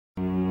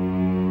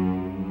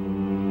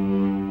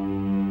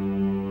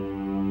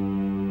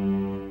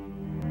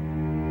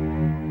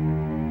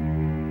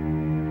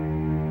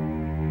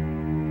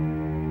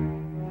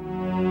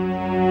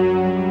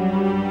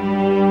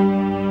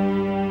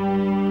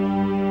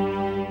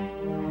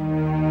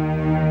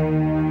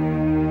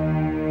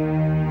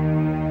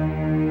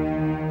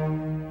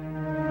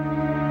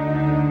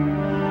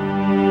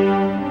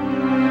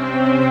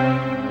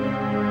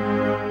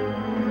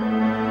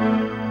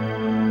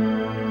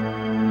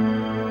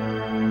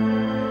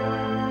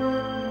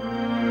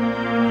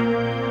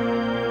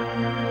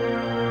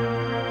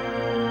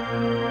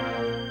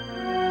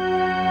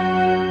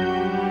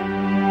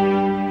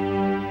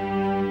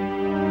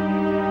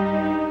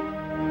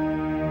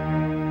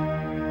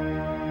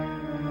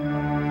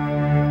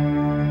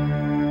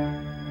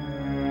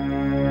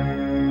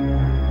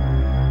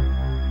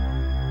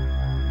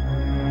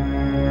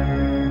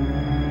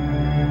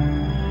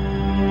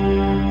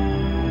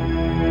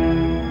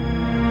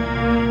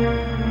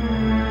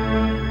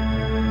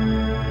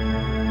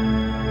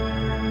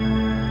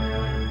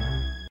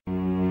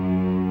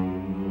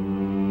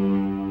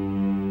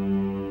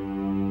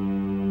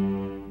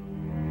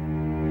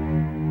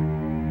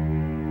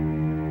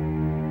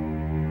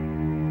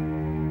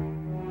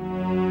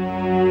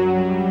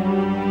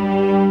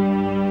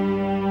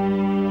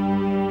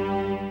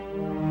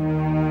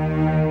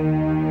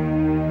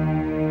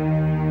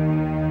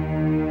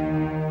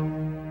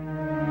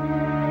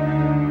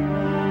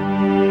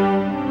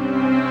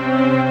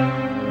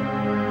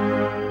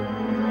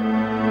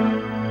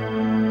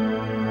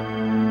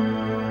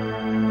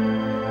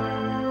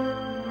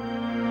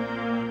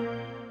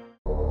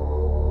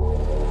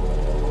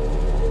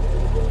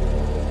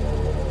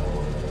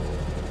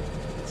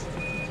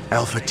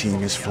Alpha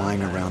Team is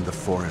flying around the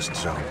forest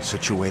zone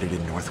situated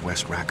in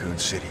northwest Raccoon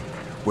City,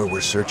 where we're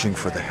searching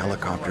for the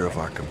helicopter of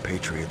our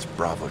compatriots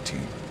Bravo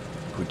Team,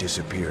 who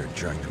disappeared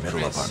during the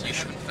middle of our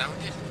mission. You haven't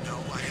found it?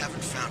 No, I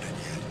haven't found it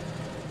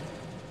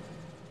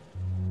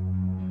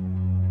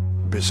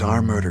yet.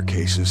 Bizarre murder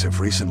cases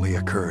have recently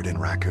occurred in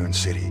Raccoon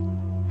City.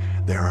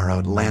 There are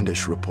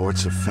outlandish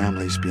reports of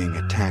families being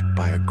attacked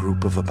by a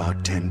group of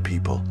about 10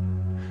 people.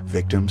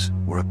 Victims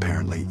were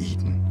apparently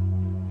eaten.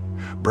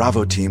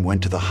 Bravo Team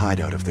went to the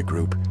hideout of the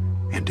group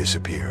and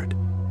disappeared.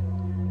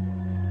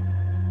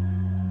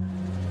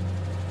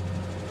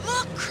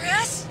 Look,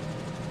 Chris!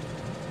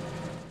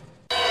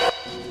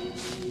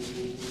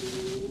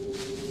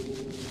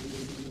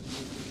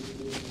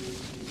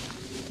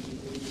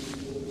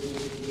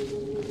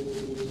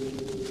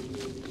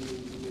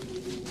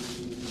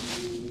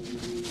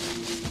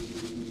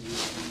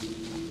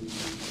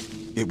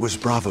 It was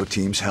Bravo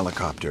Team's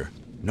helicopter.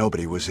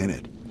 Nobody was in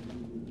it.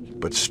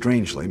 But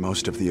strangely,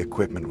 most of the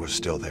equipment was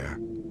still there.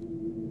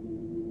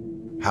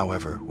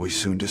 However, we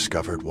soon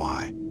discovered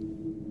why.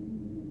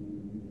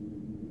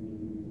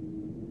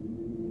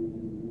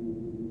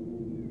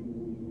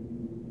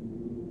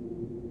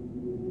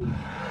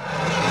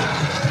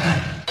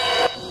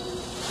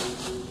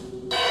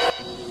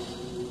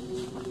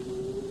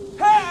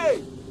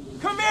 Hey!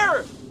 Come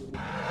here!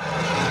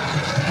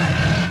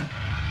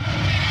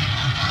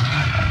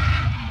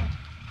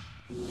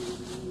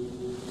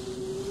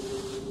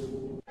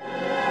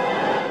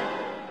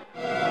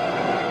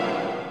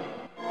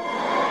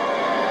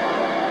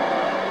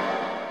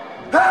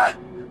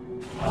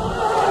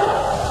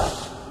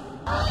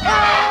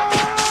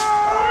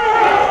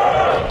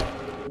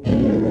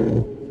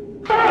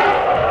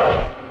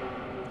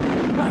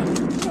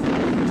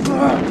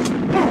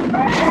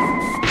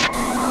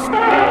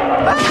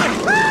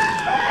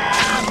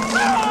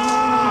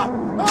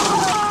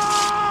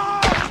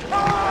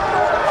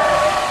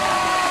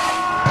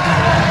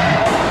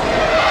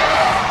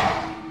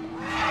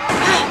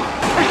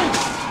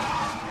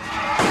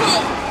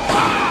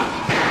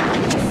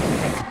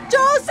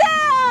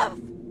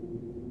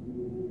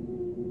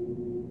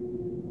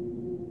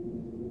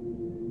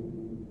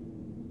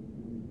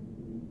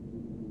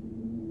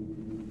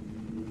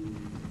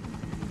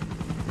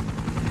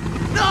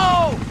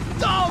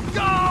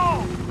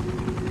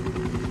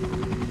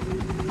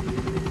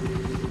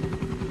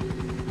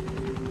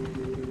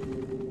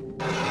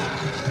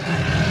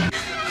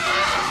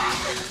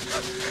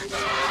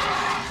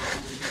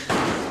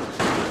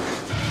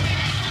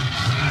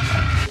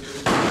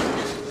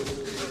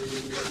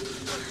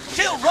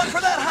 Run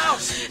for that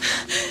house!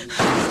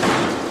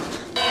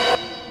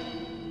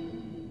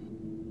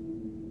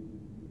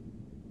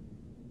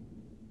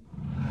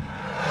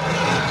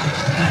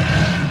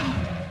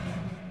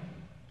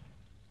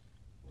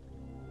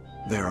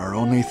 There are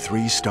only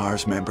 3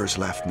 STARS members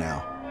left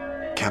now.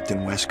 Captain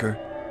Wesker,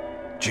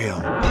 Jill,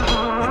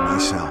 and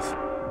myself.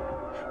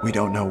 We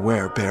don't know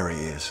where Barry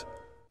is.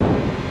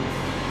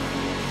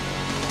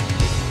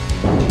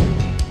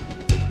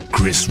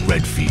 Chris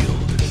Redfield.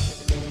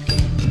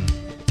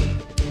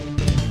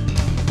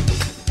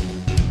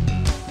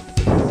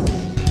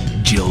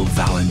 Jill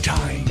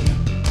Valentine.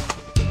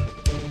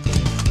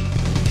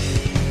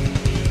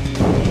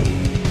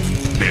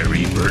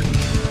 Barry Burton.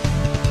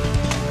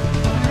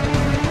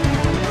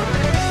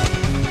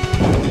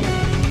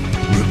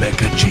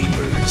 Rebecca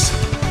Chambers.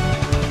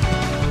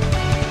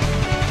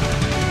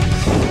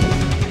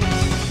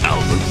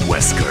 Albert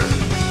Wesker.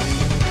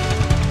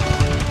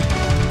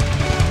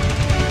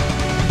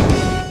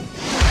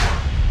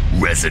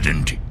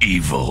 Resident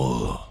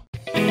Evil.